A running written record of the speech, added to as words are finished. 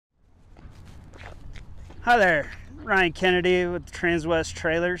Hi there, Ryan Kennedy with Transwest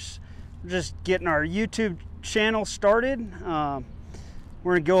Trailers. We're just getting our YouTube channel started. We're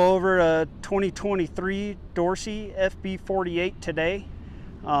going to go over a 2023 Dorsey FB48 today.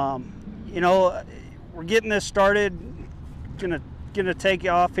 We're getting this started. Gonna take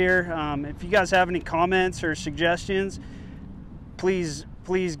off here. If you guys have any comments or suggestions, please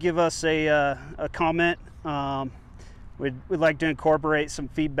give us a comment. We'd like to incorporate some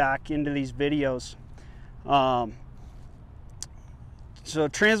feedback into these videos. So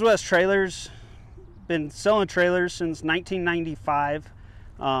Transwest Trailers, been selling trailers since 1995.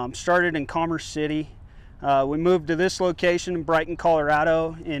 Started in Commerce City. We moved to this location in Brighton,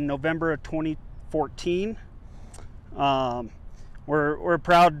 Colorado in November of 2014. We're a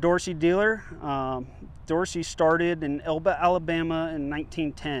proud Dorsey dealer. Dorsey started in Elba, Alabama in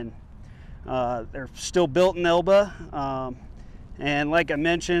 1910. They're still built in Elba. And like I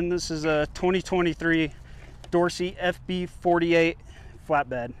mentioned, this is a 2023 Dorsey FB48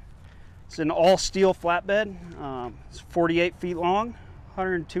 Flatbed. It's an all steel flatbed. It's 48 feet long,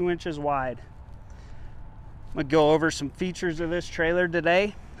 102 inches wide. I'm gonna go over some features of this trailer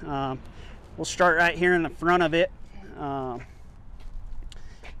today. We'll start right here in the front of it. Of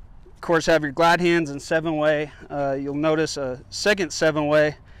course, have your glad hands and 7-way. You'll notice a second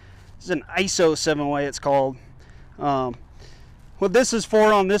 7-way. This is an ISO 7-way, it's called. What this is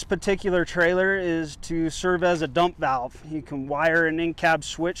for on this particular trailer is to serve as a dump valve. You can wire an in-cab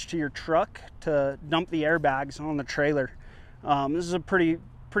switch to your truck to dump the airbags on the trailer. This is a pretty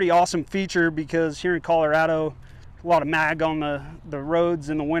awesome feature because here in Colorado, a lot of mag on the roads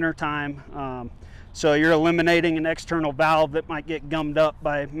in the winter time. So you're eliminating an external valve that might get gummed up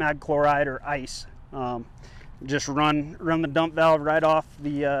by mag chloride or ice. Just run the dump valve right off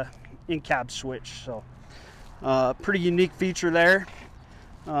the in-cab switch. So pretty unique feature there.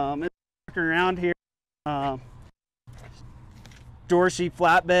 Around here, Dorsey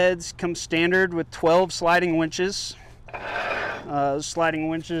flatbeds come standard with 12 sliding winches. Sliding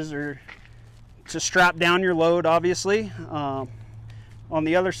winches are to strap down your load, obviously. On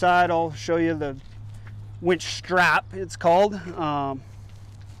the other side, I'll show you the winch strap, it's called.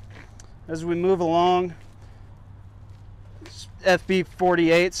 As we move along,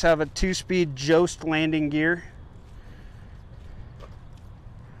 FB48s have a 2-speed Jost landing gear.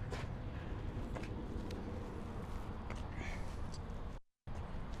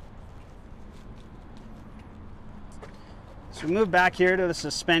 So we move back here to the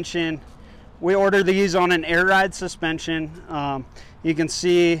suspension. We order these on an air ride suspension. You can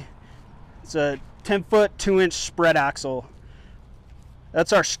see it's a 10-foot 2-inch spread axle.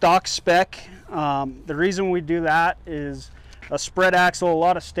 That's our stock spec. The reason we do that is a spread axle, a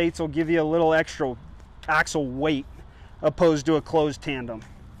lot of states will give you a little extra axle weight opposed to a closed tandem.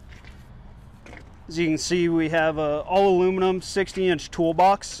 As you can see, we have a all aluminum 60-inch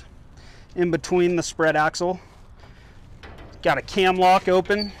toolbox in between the spread axle. Got a cam lock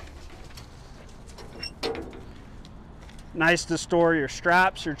open. Nice to store your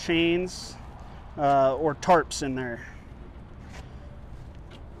straps or chains or tarps in there.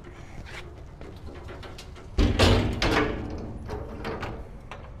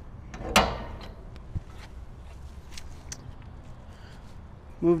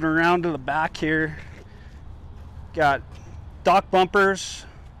 Moving around to the back here, got dock bumpers,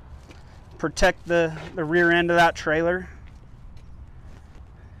 protect the rear end of that trailer.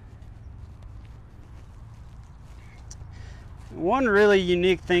 One really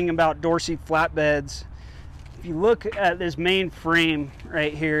unique thing about Dorsey flatbeds, if you look at this main frame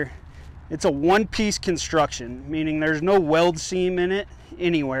right here, it's a one-piece construction, meaning there's no weld seam in it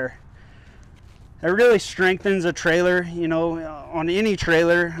anywhere. It really strengthens a trailer, you know, on any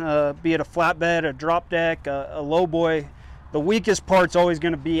trailer, be it a flatbed, a drop deck, a lowboy. The weakest part's always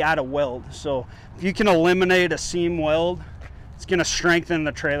going to be at a weld. So if you can eliminate a seam weld, it's going to strengthen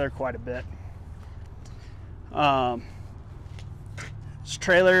the trailer quite a bit. This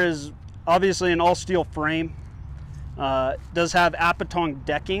trailer is obviously an all-steel frame. It does have Apatong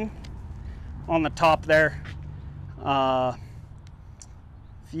decking on the top there.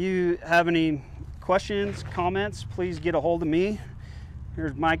 If you have any questions, comments, please get a hold of me.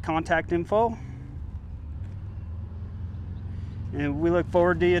 Here's my contact info. And we look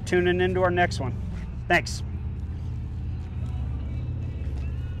forward to you tuning into our next one. Thanks.